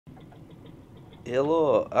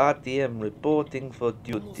Hello, Artyem reporting for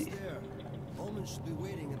duty. Should be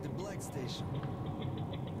waiting at the black station.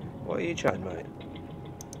 What are you chatting, mate?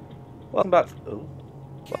 Welcome back.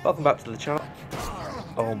 Welcome back to the channel.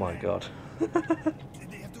 Oh my god. Did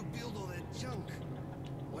they have to build all that junk?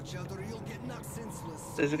 Watch out or you'll get knocked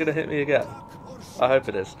senseless. Is it gonna hit me again? I hope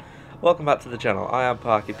it is. Welcome back to the channel. I am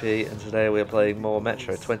Parky P, and today we are playing more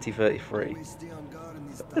Metro 2033.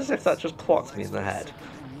 As if that just clocked me in the head.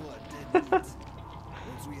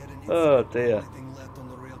 Oh dear.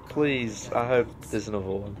 Please, I hope there's another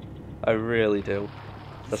one. I really do.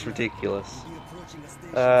 That's ridiculous.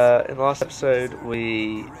 In the last episode,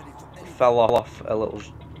 we fell off a little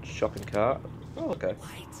shopping cart. Oh, okay.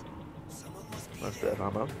 Nice bit of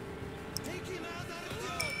ammo.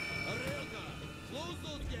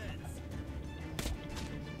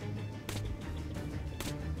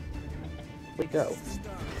 Where'd we go?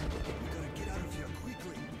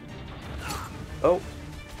 Oh.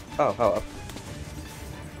 Oh, hello.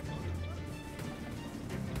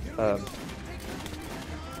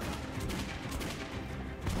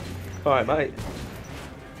 Alright, mate.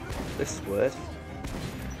 This is weird.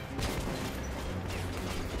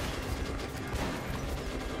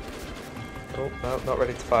 Oh, no, not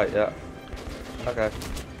ready to fight yet. Okay.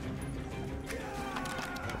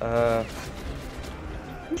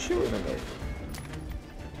 Who's shooting at me?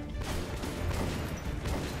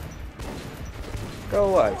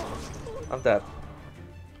 Go away. I'm dead.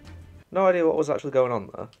 No idea what was actually going on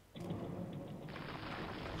there.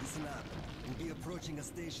 Listen up. We'll be approaching a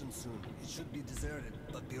station soon. It should be deserted,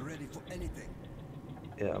 but be ready for anything.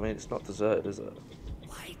 Yeah, I mean, it's not deserted, is it?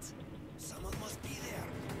 Light. Someone must be there.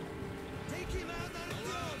 Take him out,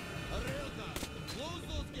 Artyem! Arelka, close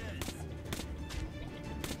those gates.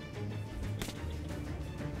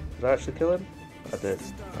 Did I actually kill him? I did.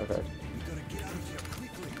 Okay. We gotta get out of here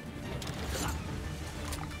quickly.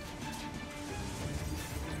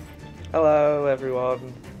 Hello,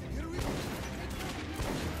 everyone.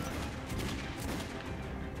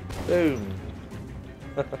 Boom.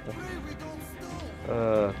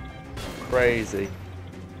 Crazy.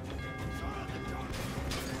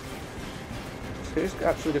 Who's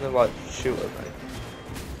actually gonna like shoot at me?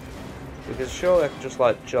 Because surely I can just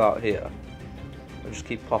like chill out here and just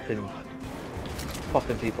keep popping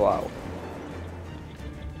people out.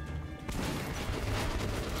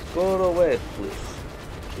 Go away, please.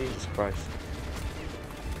 Jesus Christ.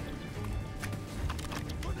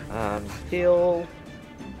 And heal.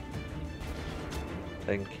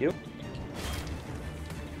 Thank you.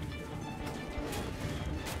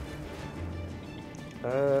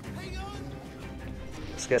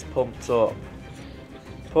 Let's get pumped up.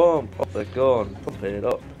 Pump up the gun. Pump it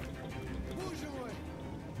up.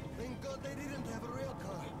 Thank God they didn't have a rail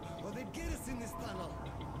car, or they'd get us in this tunnel.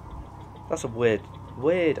 That's a weird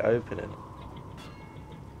opening.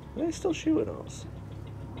 Are they still shooting us?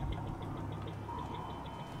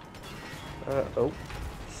 Oh.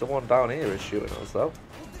 Someone down here is shooting us though.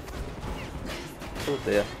 Oh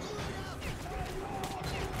dear.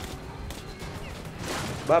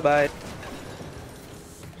 Bye bye.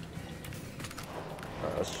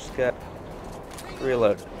 Right, let's just get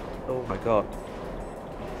reload. Oh my god.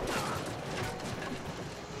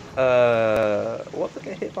 What did I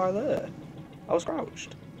get hit by there? I was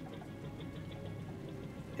crouched.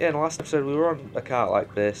 Yeah, in the last episode we were on a cart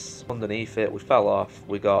like this. Underneath it, we fell off.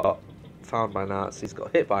 We got found by Nazis,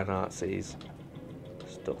 got hit by Nazis.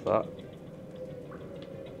 Stuff that.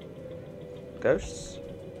 Ghosts?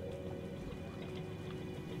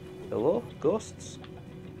 Hello? Ghosts?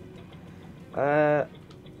 Yeah,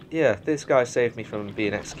 this guy saved me from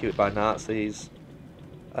being executed by Nazis.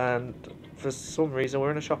 And for some reason we're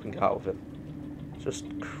in a shopping cart with him. Just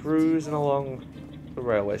cruising along the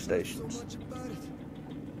railway stations. So much about it.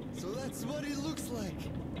 So that's what it looks like.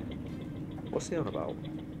 What's he on about?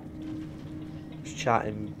 Just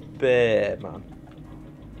chatting bare, man.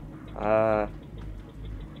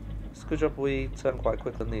 It's a good job we turn quite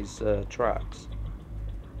quick on these tracks.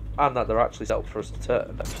 And that they're actually set up for us to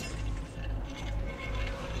turn.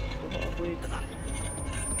 What have we...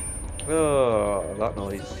 Oh, that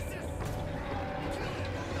noise.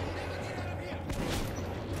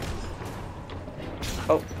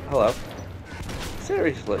 Oh, hello.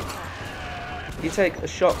 Seriously? You take a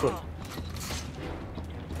shotgun.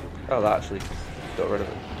 Oh, that actually got rid of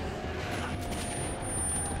it.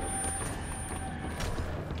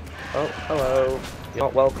 Oh, hello. You're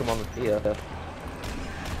not welcome on here.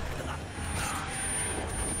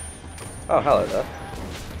 Oh, hello there.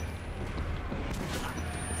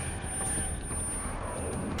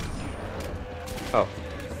 Oh.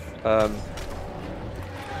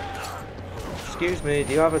 Excuse me,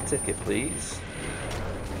 do you have a ticket, please?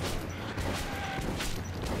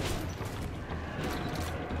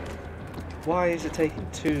 Why is it taking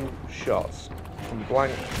 2 shots from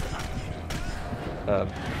blank? I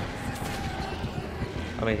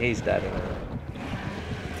mean, he's dead, isn't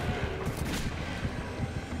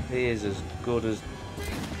he? He is as good as...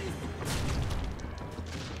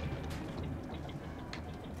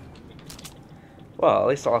 Well, at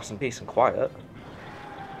least I'll have some peace and quiet.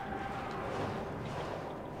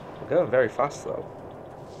 We're going very fast, though.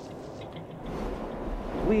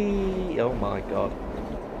 Whee! Oh my god.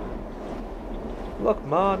 Look,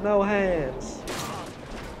 Ma, no hands!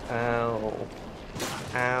 Ow.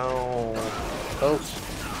 Ow. Oh.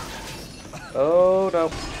 Oh, no.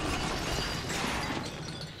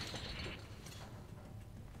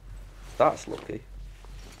 That's lucky.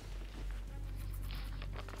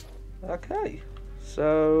 Okay.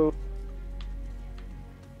 So...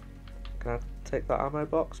 Can I take that ammo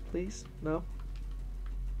box, please? No?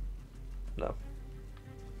 No.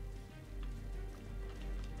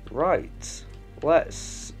 Right.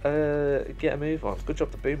 Let's get a move on. Good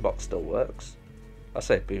job the boombox still works. I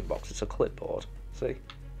say boombox, it's a clipboard. See?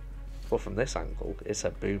 But from this angle, it's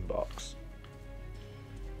a boombox.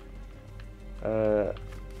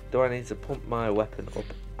 Do I need to pump my weapon up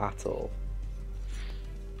at all?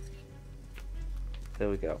 There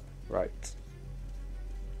we go. Right.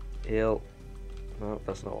 Heal. No,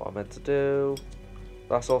 that's not what I meant to do.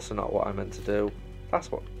 That's also not what I meant to do.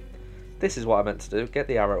 That's what... This is what I meant to do. Get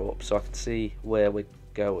the arrow up so I can see where we're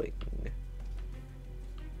going.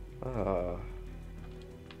 Ah.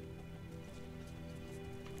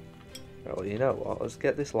 Well, you know what? Let's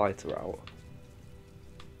get this lighter out.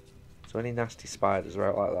 So any nasty spiders are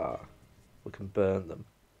out like that, we can burn them.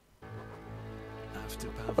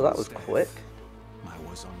 Oh, that was quick. I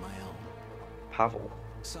was on my own. Pavel.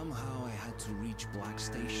 Somehow I had to reach Black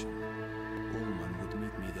Station. Ullman would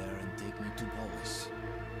meet me there and take me to Polis.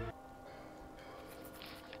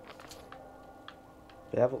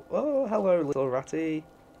 Pavel. Oh, hello, little ratty.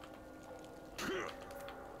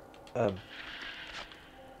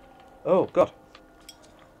 Oh, God.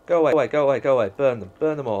 Go away, go away, go away. Burn them.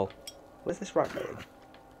 Burn them all. Where's this rat going?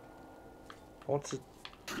 I want to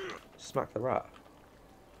smack the rat.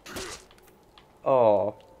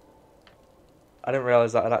 Oh. I didn't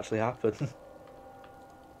realise that had actually happened.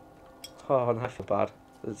 Oh, no, I feel bad.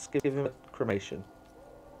 Let's give him a cremation.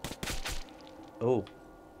 Oh.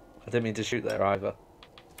 I didn't mean to shoot there either.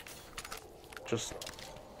 Just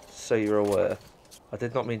so you're aware. I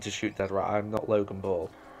did not mean to shoot that rat. I'm not Logan Ball.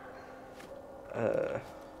 Right,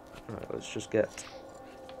 let's just get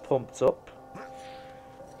pumped up.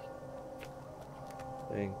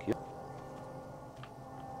 Thank you.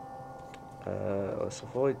 Let's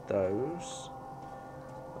avoid those.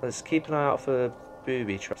 Let's keep an eye out for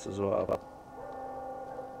booby traps as well.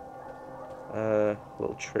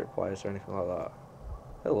 Little tripwires or anything like that.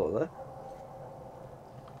 Hello there.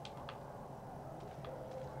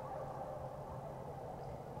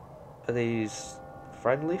 Are these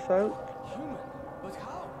friendly folk? Human, but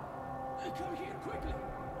how? Come here quickly.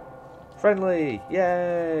 Friendly!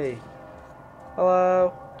 Yay!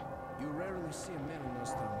 Hello! You rarely see a man in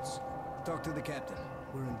those towns. Talk to the captain.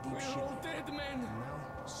 We're in deep shit. We're all dead men. And now,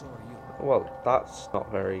 so are you. Well, that's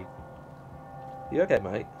not very... You okay,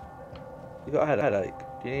 mate? You got a headache?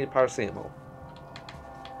 Do you need a paracetamol?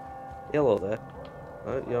 Hello there.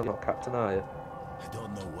 No, you're not captain, are you? I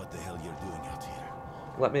don't know what the hell you're doing out here.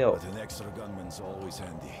 Let me up. But an extra gunman's always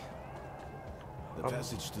handy. The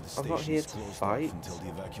passage to the I'm not station here is to closed fight. off until the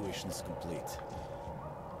evacuation is complete.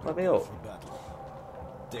 Let me Prepare up. for battle.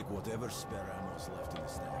 Take whatever spare ammo is left in the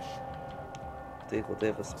stash. Take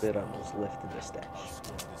whatever spare ammo's left in the stash. I'll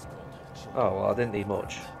score this gold. Oh, well, I didn't need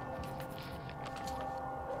much.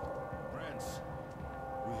 Friends,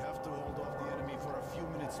 we have to hold off the enemy for a few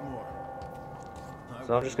minutes more.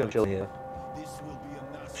 So I'm just going to chill here. This will be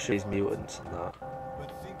a nasty She's fight, mutants and that.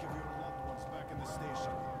 but think of your loved ones back in the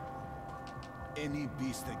station. Any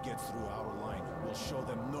beast that gets through our line will show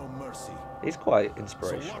them no mercy. He's quite So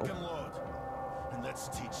inspirational. lock and load, and let's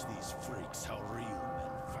teach these freaks how real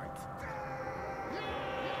men fight.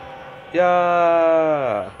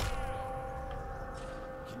 Yeah!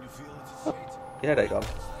 Can you feel it? Yeah, they gone.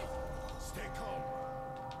 Stay calm.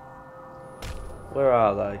 Where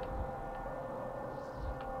are they?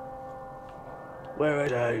 Where are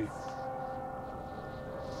they?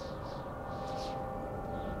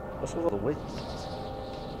 What's with all the wind?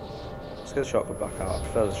 Let's get the shotgun back out. I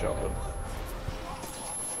prefer the shotgun.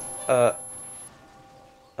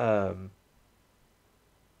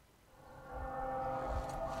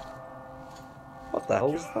 What the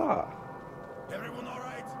hell was that? Everyone all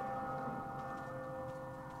right?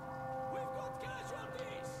 We've got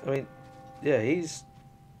casualties. I mean, yeah,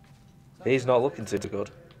 he's not looking too good.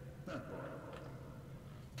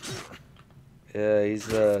 Yeah, he's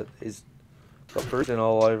got bruising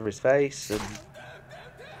all over his face, and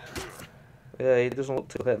yeah, he doesn't look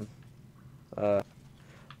too him.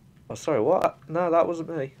 Oh, sorry, what? No, that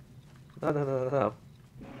wasn't me. No, no, no, no,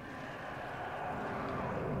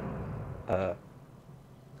 no.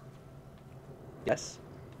 Yes?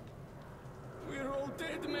 We're all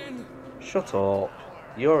dead men. Shut up.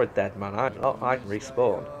 You're a dead man, I'm not. I can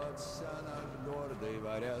respawn.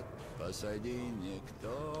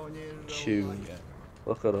 Tune.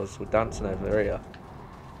 Look at us, we're dancing over here.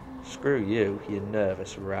 Screw you, you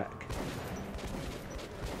nervous wreck.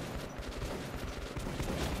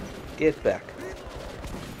 Get back.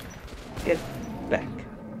 Get back.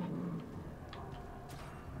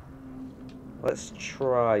 Let's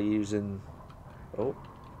try using... Oh.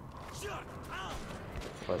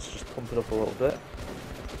 Let's just pump it up a little bit.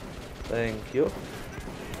 Thank you.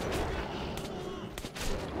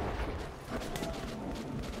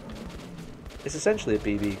 It's essentially a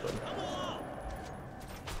BB gun.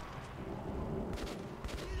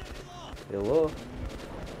 Hello.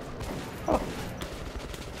 Oh.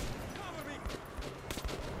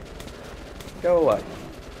 Go away.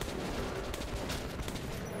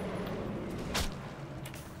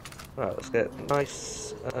 Right, let's get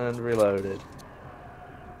nice and reloaded.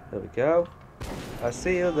 There we go. I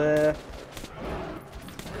see you there.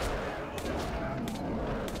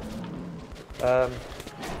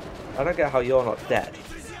 I don't get how you're not dead.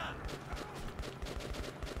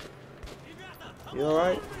 You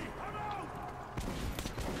alright?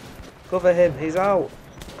 Cover him, he's out!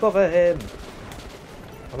 Cover him!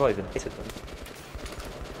 I'm not even hitting them.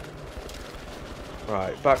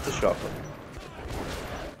 Right, back to shotgun.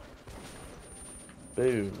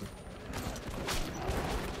 Boom.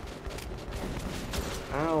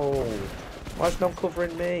 Ow! Why is no one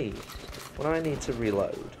covering me when I need to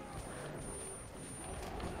reload?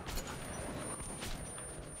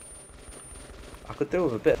 I could do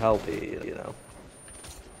with a bit of help here, you know.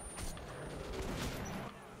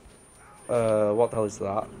 What the hell is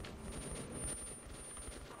that?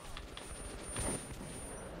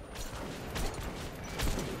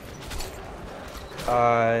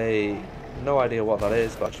 No idea what that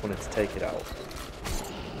is, but I just wanted to take it out.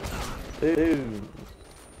 Boom!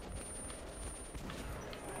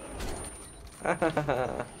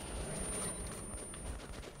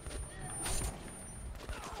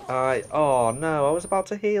 Oh no, I was about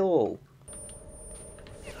to heal.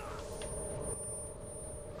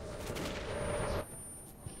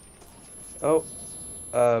 Oh,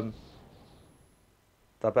 that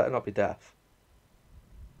better not be death.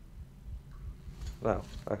 No,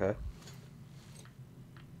 okay.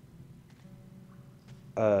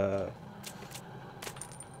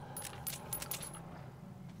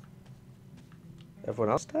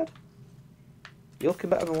 Everyone else dead? You're looking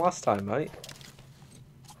better than last time, mate.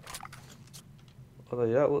 Although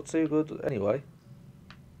you don't look too good anyway.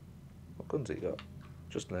 What guns have you got?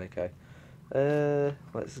 Just an AK.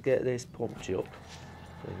 Let's get this pumped up.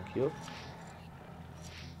 Thank you.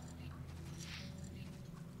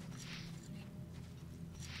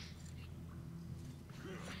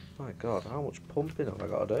 My god, how much pumping have I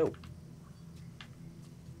got to do?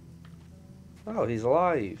 Oh, he's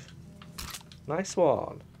alive. Nice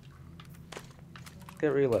one.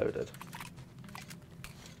 Get reloaded.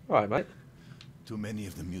 Alright, mate. Too many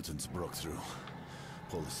of the mutants broke through.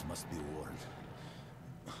 Police must be warned.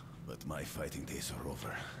 But my fighting days are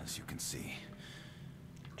over, as you can see.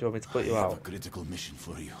 Do you want me to put you I have out? a critical mission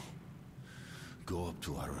for you. Go up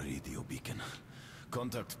to our radio beacon.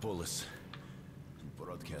 Contact Polis. And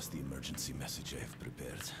broadcast the emergency message I have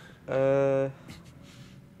prepared.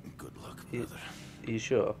 Good luck, brother. Are you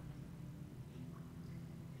sure?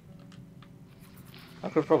 I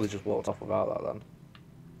could have probably just walked off without that then.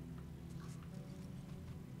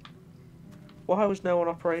 Why was no one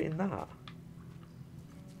operating that?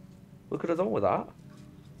 We could have done with that.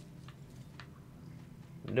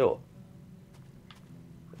 No.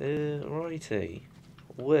 Righty.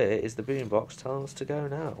 Where is the boombox telling us to go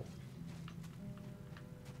now?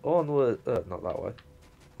 Onward. Not that way.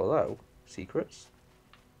 Hello. Secrets?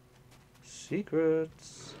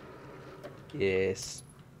 Secrets. Yes.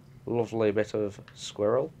 Lovely bit of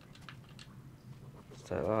squirrel. Let's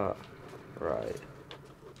take that. Right.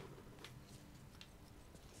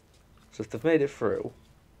 So if they've made it through,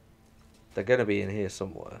 they're going to be in here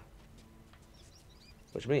somewhere.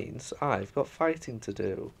 Which means I've got fighting to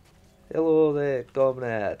do. Hello there,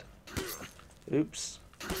 Gomnad. Oops.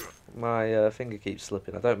 My finger keeps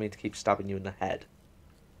slipping. I don't mean to keep stabbing you in the head.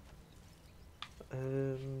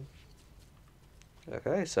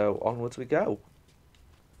 Okay, so onwards we go.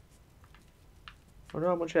 I wonder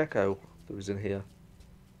how much echo there was in here.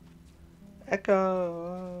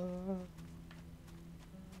 Echo!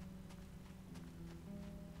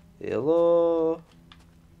 Hello,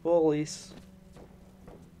 police.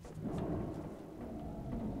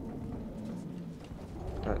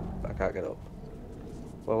 I can't get up.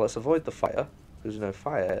 Well, let's avoid the fire, because you know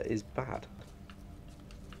fire is bad.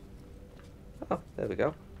 Oh, there we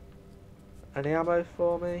go. Any ammo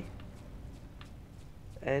for me?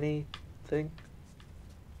 Anything?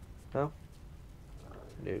 No?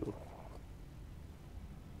 No.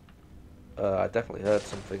 I definitely heard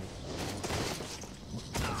something.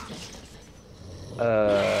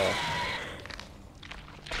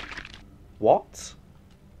 What?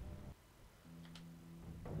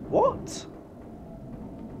 What?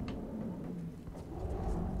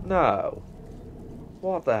 No.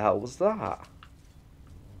 What the hell was that?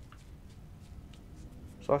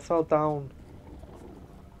 So I fell down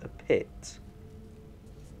a pit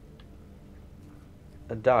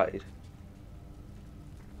and died.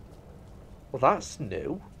 Well, that's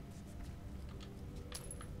new.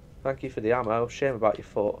 Thank you for the ammo. Shame about your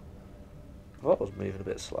foot. I thought I was moving a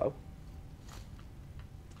bit slow.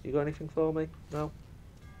 You got anything for me? No?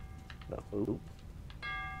 No. Ooh.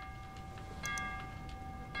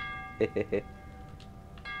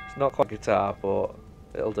 It's not quite guitar, but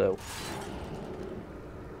it'll do.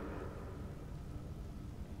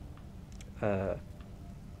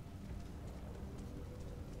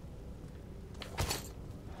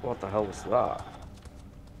 What the hell was that?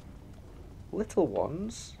 Little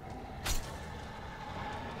ones?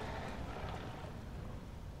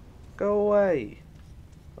 Go away.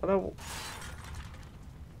 I don't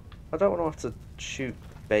want to have to shoot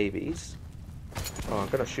babies. Oh, I'm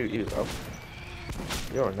gonna shoot you though.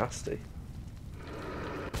 You're a nasty.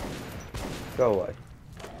 Go away.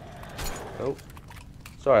 Oh.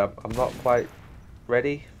 Sorry, I'm not quite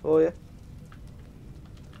ready for you.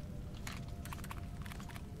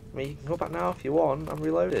 I mean, you can go back now if you want. I'm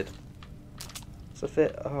reloaded. It's a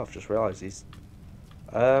fit. Oh, I've just realised he's...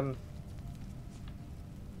 You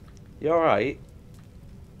alright?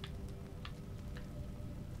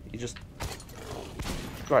 You just...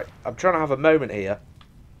 Right, I'm trying to have a moment here.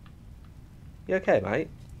 You okay, mate?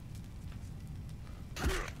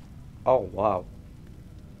 Oh, wow.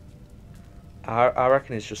 I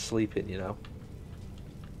reckon he's just sleeping, you know.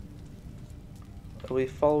 Are we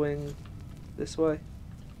following this way?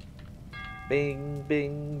 Bing,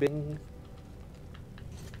 bing, bing.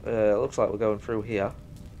 It looks like we're going through here.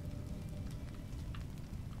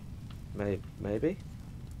 Maybe?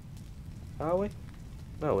 Are we?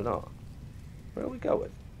 No, we're not. Where are we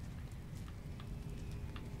going?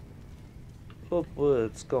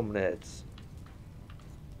 Upwards, comrades.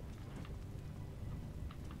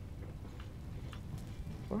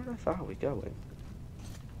 Where on earth are we going?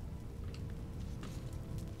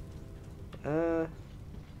 I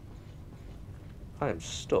am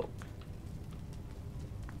stuck.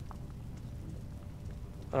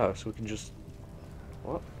 Oh, so we can just...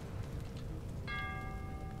 What?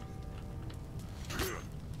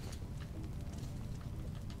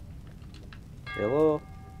 Hello?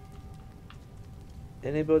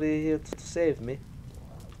 Anybody here to save me?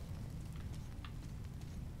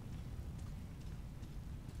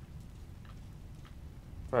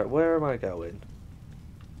 Right, where am I going?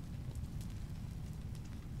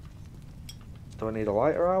 Do I need a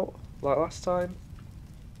lighter out, like last time?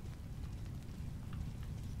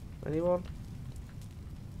 Anyone?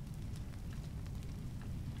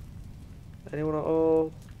 Anyone at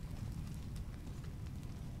all?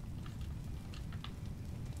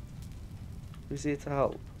 Who's here to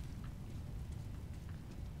help?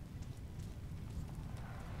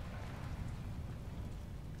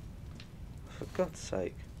 For God's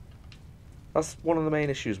sake. That's one of the main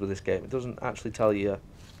issues with this game. It doesn't actually tell you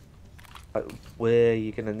like, where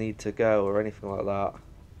you're going to need to go or anything like that.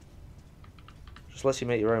 Just lets you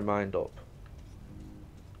make your own mind up.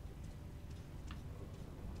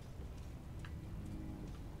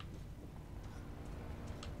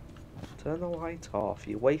 Turn the light off.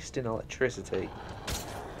 You're wasting electricity.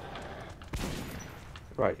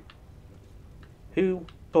 Right. Who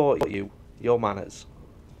taught you your manners?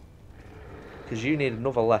 Because you need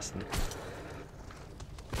another lesson.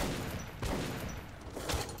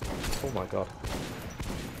 Oh my god.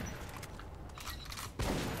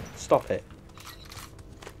 Stop it.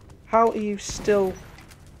 How are you still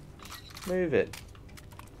moving?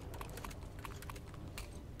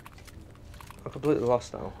 completely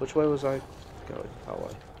lost now. Which way was I going? That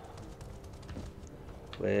way.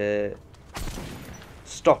 Wait.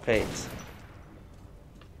 Stop it.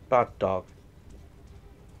 Bad dog.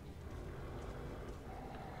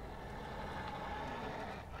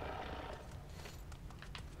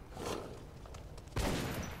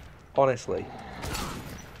 Honestly,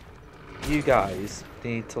 you guys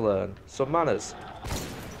need to learn some manners.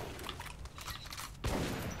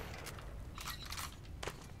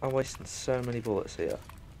 I'm wasting so many bullets here.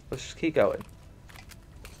 Let's just keep going.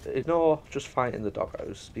 Ignore just fighting the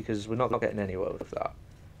doggos, because we're not getting anywhere with that.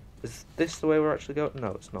 Is this the way we're actually going?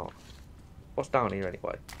 No, it's not. What's down here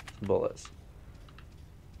anyway? Some bullets.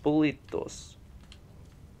 Bullitos.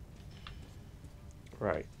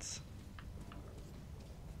 Right.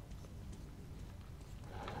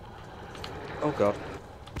 Oh god.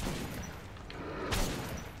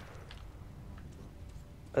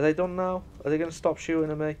 Are they done now? Are they going to stop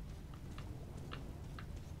shooting at me?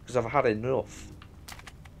 Because I've had enough.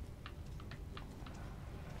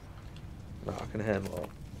 No, I can hear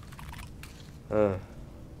more.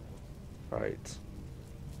 Right.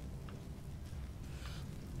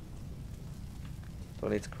 Do I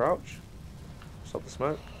need to crouch? Stop the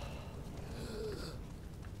smoke.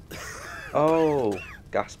 Oh!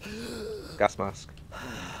 Gas mask.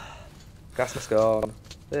 Gas mask on.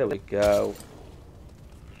 There we go.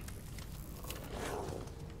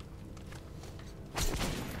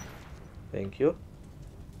 Thank you.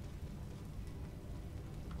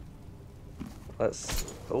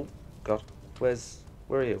 Let's... Oh, God. Where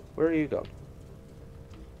are you? Where are you gone?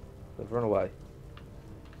 They've run away.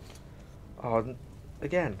 Oh,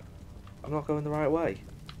 again. I'm not going the right way.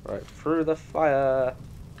 Right, through the fire.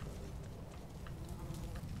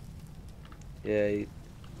 Yeah,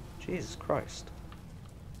 Jesus Christ.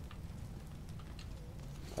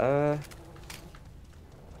 Yeah,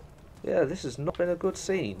 this has not been a good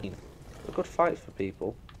scene. A good fight for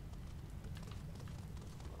people.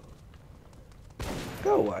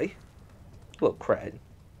 Go away. Look, Craig.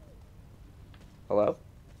 Hello?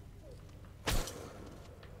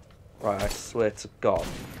 Right, I swear to God.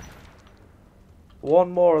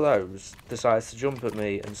 One more of those decides to jump at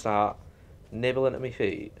me and start nibbling at my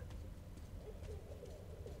feet.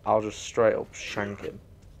 I'll just straight up shank him.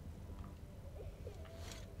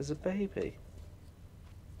 There's a baby.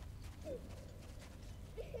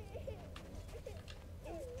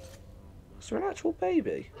 Is there an actual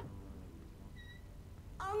baby?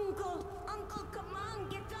 Uncle, come on,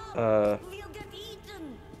 get up. We'll get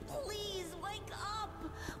eaten. Please wake up.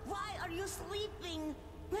 Why are you sleeping?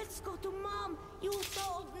 Let's go to Mom. You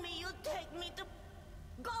told me you'd take me to...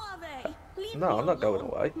 Go away. Leave No, me I'm not going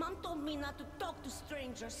alone. away. Mom told me not to talk to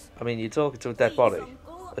strangers. I mean, you're talking to a dead Please, body.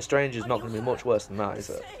 Uncle. A stranger's Are not you going to be much hurt? worse than that, is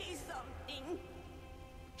it? Say something.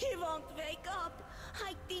 He won't wake up.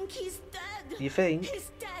 I think he's dead. You think?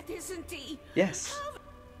 He's dead, isn't he? Yes.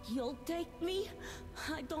 You'll take me?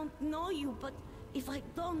 I don't know you, but if I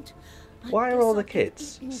don't... Why are guess all the I'll get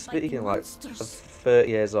kids eaten by speaking like monsters. 30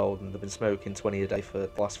 years old and they've been smoking 20 a day for the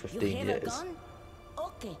last You 15 have a years? gun?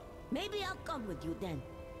 Okay, maybe I'll come with you then.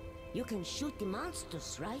 You can shoot the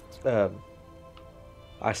monsters, right?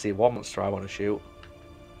 I see one monster I want to shoot.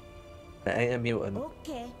 It ain't a mutant.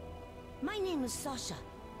 Okay. My name is Sasha.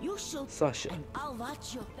 You shoot, Sasha. and I'll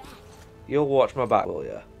watch your back. You'll watch my back, will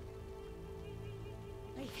ya?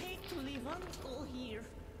 I hate to leave Uncle here.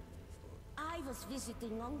 I was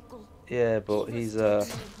visiting Uncle. Yeah, but He he's was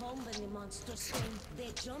taking me home when the monsters came.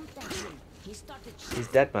 They jumped at him. He started he's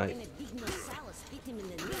dead, mate. and a big Marsalis hit him in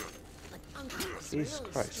the neck. But Uncle was Jesus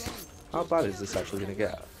really Christ. strong. How He bad is killed this me actually with gonna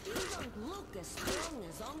a get? knife. You don't look as strong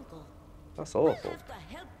as Uncle. That's I'll awful. have to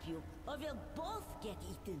help you, or we'll both get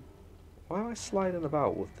eaten. Why am I sliding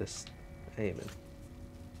about with this aiming?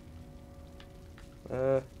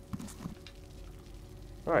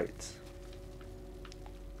 Right.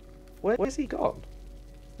 Where's he gone?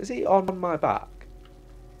 Is he on my back?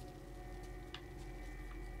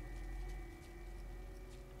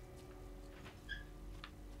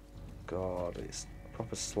 God, it's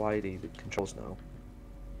proper slidey, the controls now.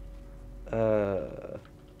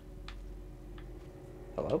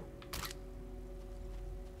 Hello?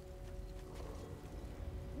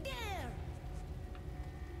 There!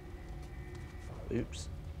 Oops.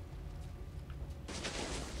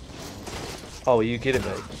 Oh, are you kidding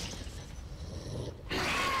me?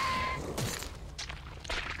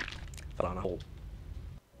 Fell down a hole.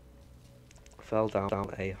 Fell down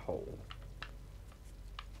a hole.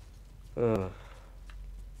 Ugh.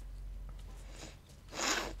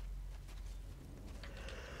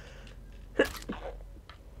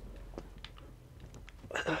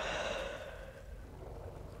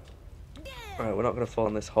 we're not going to fall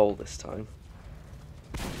in this hole this time.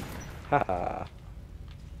 Haha.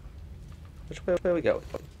 Which way are we going?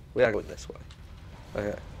 We are going this way.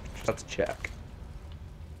 Okay, just have to check.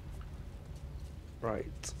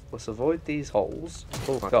 Right, let's avoid these holes.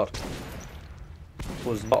 Oh my god.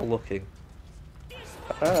 Was not looking.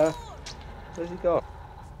 Where's he gone?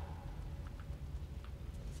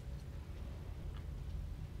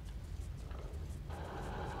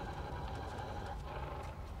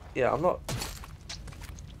 Yeah, I'm not...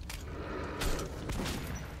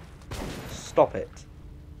 Stop it.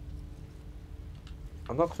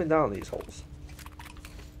 I'm not coming down these holes.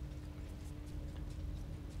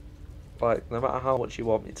 Like, no matter how much you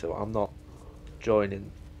want me to, I'm not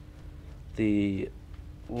joining the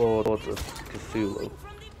Lord of Cthulhu.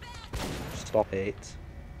 Stop it.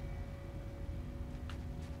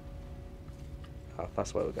 Ah,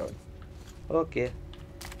 that's where we're going. Okay.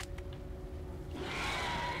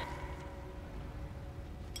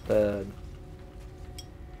 Burn.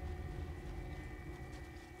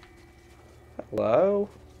 Hello?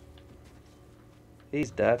 He's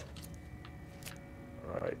dead.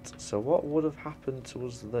 Right, so what would have happened to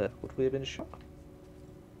us there? Would we have been shot?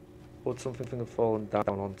 Or would something have fallen down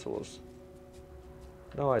onto us?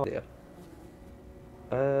 No idea.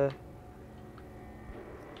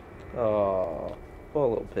 Oh, poor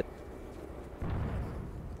little pig.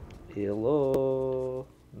 Hello?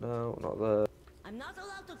 No, not there. I'm not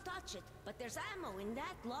allowed to touch it, but there's ammo in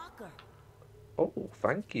that locker. Oh,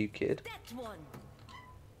 thank you, kid. That one.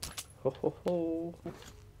 Ho ho ho.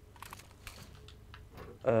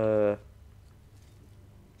 So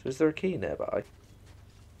is there a key nearby?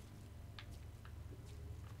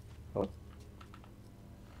 Oh.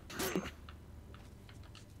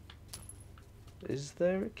 Is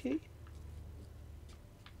there a key?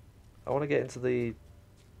 I want to get into the...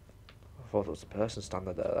 I thought there was a person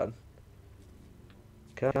standing there then.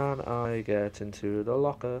 Can I get into the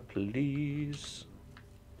locker, please?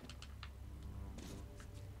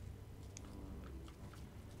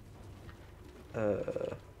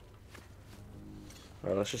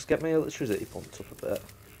 Right, let's just get my electricity pumped up a bit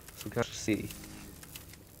so we can actually see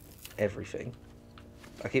everything.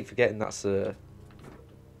 I keep forgetting that's a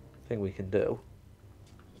thing we can do.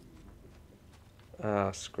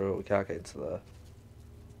 Ah, screw it, we can't get into there.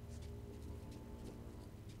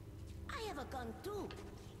 I have a gun too.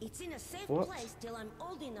 It's in a safe What? place till I'm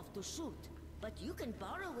old enough to shoot. But you can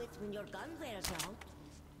borrow it when your gun wears out.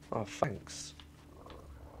 Oh, thanks.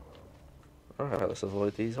 Alright, let's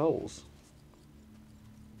avoid these holes.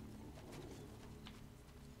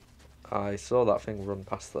 I saw that thing run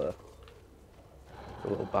past there. The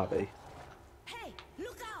little babby. Hey,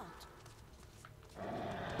 look out!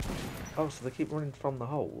 Oh, so they keep running from the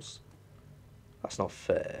holes? That's not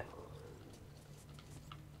fair.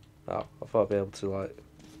 Oh, I thought I'd be able to, like...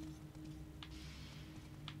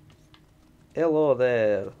 Hello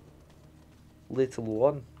there, little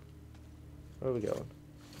one. Where are we going?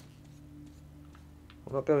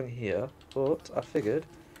 I'm not going here, but I figured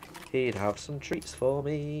he'd have some treats for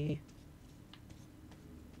me.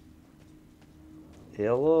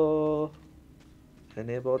 Hello?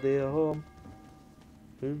 Anybody at home?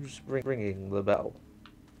 Who's ringing the bell?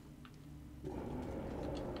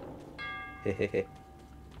 Hehehe.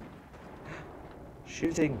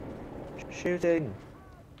 Shooting! Shooting!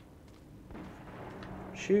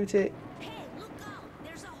 Shoot it! Hey, look out!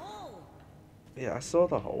 There's a hole! Yeah, I saw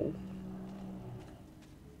the hole.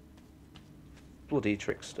 Bloody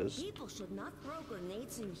tricksters. People should not throw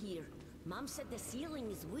grenades in here. Mom said the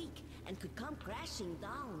ceiling is weak and could come crashing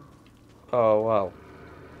down. Oh, well.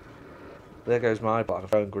 There goes my plan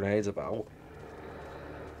of throwing grenades about.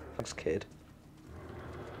 Thanks, kid.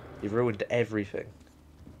 You've ruined everything.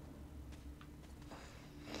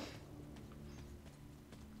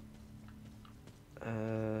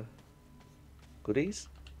 Goodies?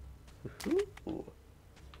 Ooh.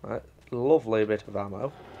 Right, lovely bit of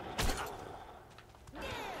ammo.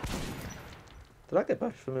 Did I get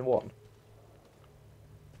both of them in one?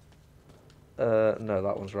 No,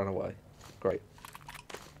 that one's run away. Great.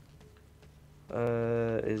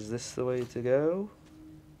 Is this the way to go?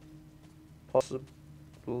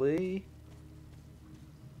 Possibly?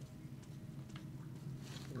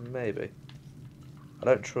 Maybe. I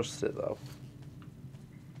don't trust it though.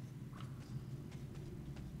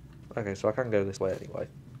 Okay, so I can go this way anyway.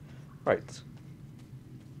 Right.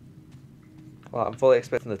 Well, I'm fully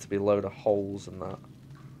expecting there to be a load of holes and that.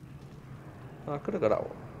 Oh, I could have got that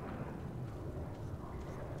one.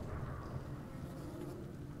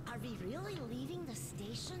 Are we really leaving the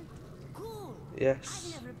station? Cool.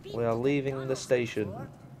 Yes, I've never been we are to leaving the McDonald's station. before.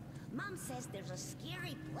 Mom says there's a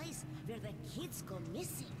scary place where the kids go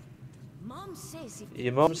missing. Mom says if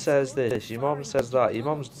Your mum says this, your mum says that, your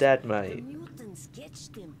mum's dead, mate. mutants catch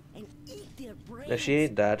them and eat their brains. If she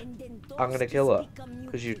ain't dead, and then I'm those gonna kill her, kids become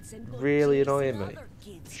 'cause you're mutants and go really chasing annoying me. other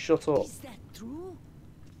kids. Shut up. Is that true?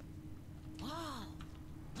 Wow,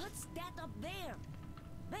 what's that up there?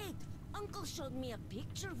 Wait, Uncle showed me a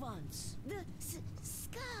picture once. The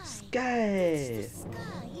sky. Sky. It's the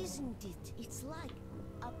sky, isn't it? It's like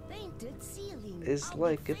a painted ceiling. It's I'll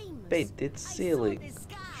like be a famous. painted I saw ceiling. the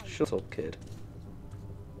sky. Shut up, kid.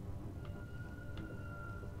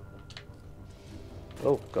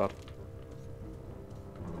 Oh, God.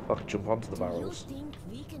 I could jump onto the barrels. Do you think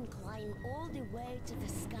we can climb all the way to the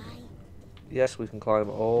sky? Yes, we can climb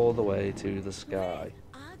all the way to the sky.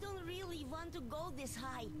 I don't really want to go this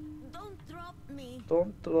high. Don't drop me.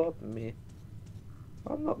 Don't drop me.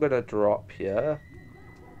 I'm not gonna drop you.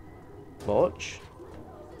 Much.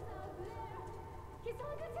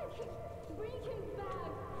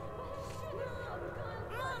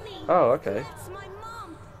 Mommy! Oh, okay. That's my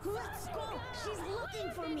mom. Let's go. She's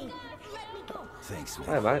looking for me. Let me go. Thanks,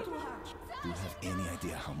 Hey, man. mate. Do you have any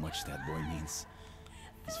idea how much that boy means?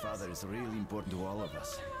 His father is really important to all of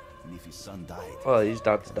us. And if his son died, Oh, his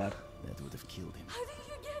dad's dead. that would have killed him. How did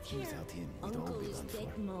you get here? Without him, we'd all Uncle be is done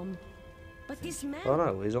dead, for. Mom. But this man... Oh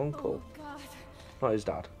no, his uncle. God. Not his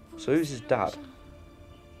dad. So who's his dad?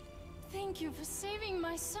 Thank you for saving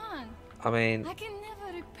my son. I mean, I can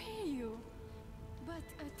never repay you. But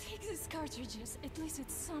take these cartridges. At least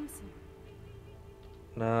it's something.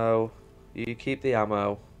 no. You keep the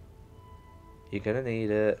ammo. You're gonna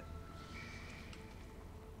need it.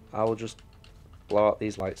 I will just blow out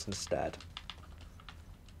these lights instead.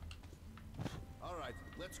 All right,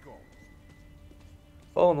 let's go.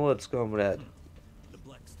 Onwards, comrade. The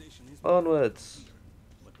black station is Onwards.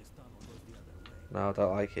 but this tunnel goes the other way. No, I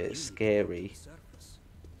don't like it. It's scary. Surface.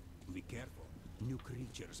 Be careful. New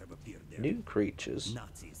creatures have appeared there. New creatures.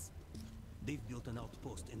 Nazis. They've built an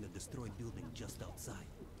outpost in the destroyed building just outside.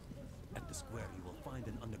 At the square, you will find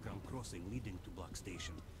an underground crossing leading to Block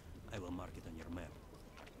Station. I will mark it on your map.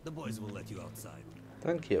 The boys will let you outside.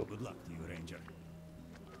 Thank you. Good luck to you, Ranger.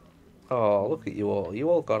 Oh, look at you all. You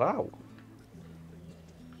all got out.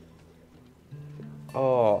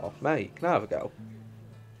 Oh, mate, can I have a go?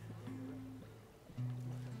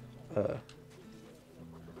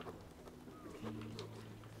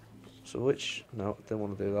 So which... No, didn't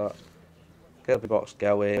want to do that. Get the box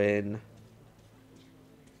going.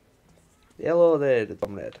 Hello there, the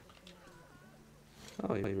comrade.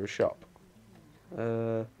 Oh, you're a shop.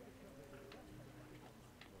 I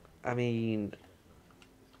mean...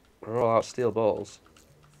 We're all out of steel balls.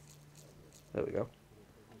 There we go.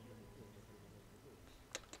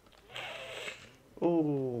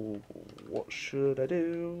 Oh, what should I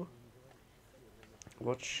do?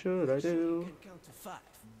 What should I do? Count to 5.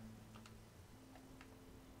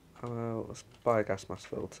 Let's buy a gas mask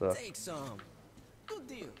filter. Take some. Good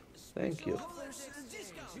deal. Thank you.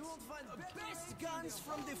 You won't find best guns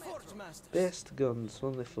from the Forge Masters. Best guns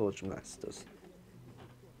from the Forge Masters.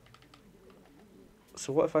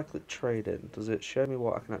 So what if I click trade in? Does it show me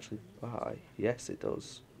what I can actually buy? Yes, it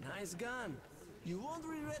does. Nice gun. You won't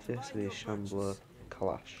regret Fierce buying your Shambler purchase.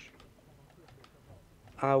 Clash.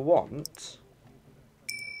 I want...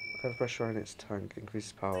 Air pressure in its tank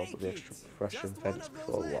increases power with the extra pressure and fence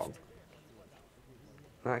before long.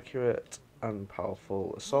 An accurate and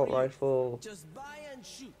powerful assault rifle. Just buy and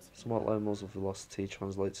shoot. Somewhat low muzzle velocity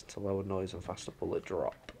translates into lower noise and faster bullet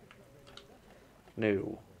drop.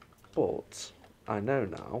 No, but I know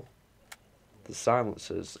now the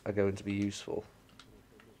silencers are going to be useful.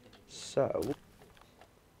 So,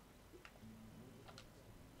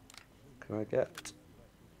 can I get...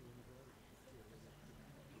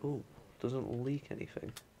 Ooh, doesn't leak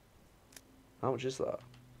anything. How much is that?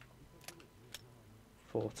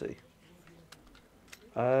 40.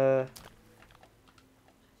 I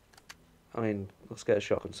mean, let's get a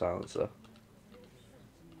shotgun silencer.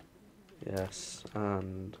 Yes,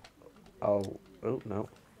 and I'll... Oh, no.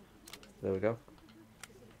 There we go.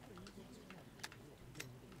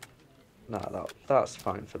 Nah, that's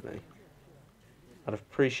fine for me. I'd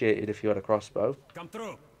appreciate it if you had a crossbow. Come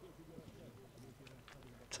through.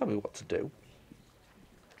 Tell me what to do.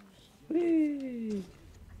 Whee!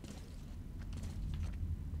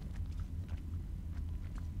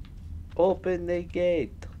 Open the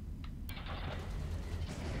gate.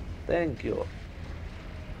 Thank you.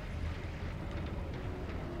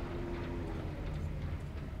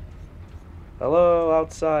 Hello,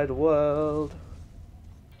 outside world.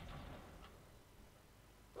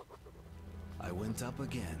 I went up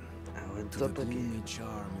again. I in to the double gloomy gear.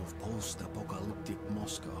 charm of post-apocalyptic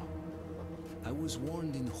Moscow. I was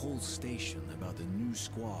warned in Hull Station about a new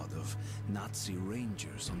squad of Nazi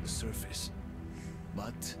Rangers on the surface.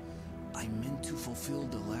 But I meant to fulfill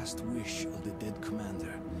the last wish of the dead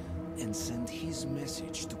commander and send his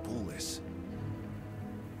message to Polis.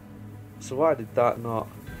 So why did that not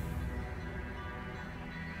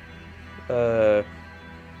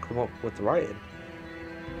come up with the writing?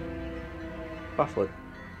 Baffling.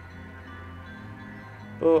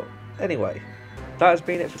 But anyway, that has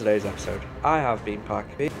been it for today's episode. I have been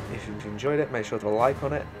Parky P. If you've enjoyed it, make sure to like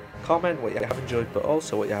on it, comment what you have enjoyed, but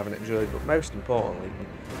also what you haven't enjoyed, but most importantly,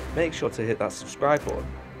 make sure to hit that subscribe button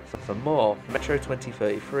for more Metro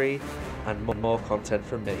 2033 and more content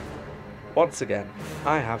from me. Once again,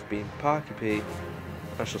 I have been Parky P, and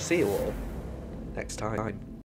I shall see you all next time.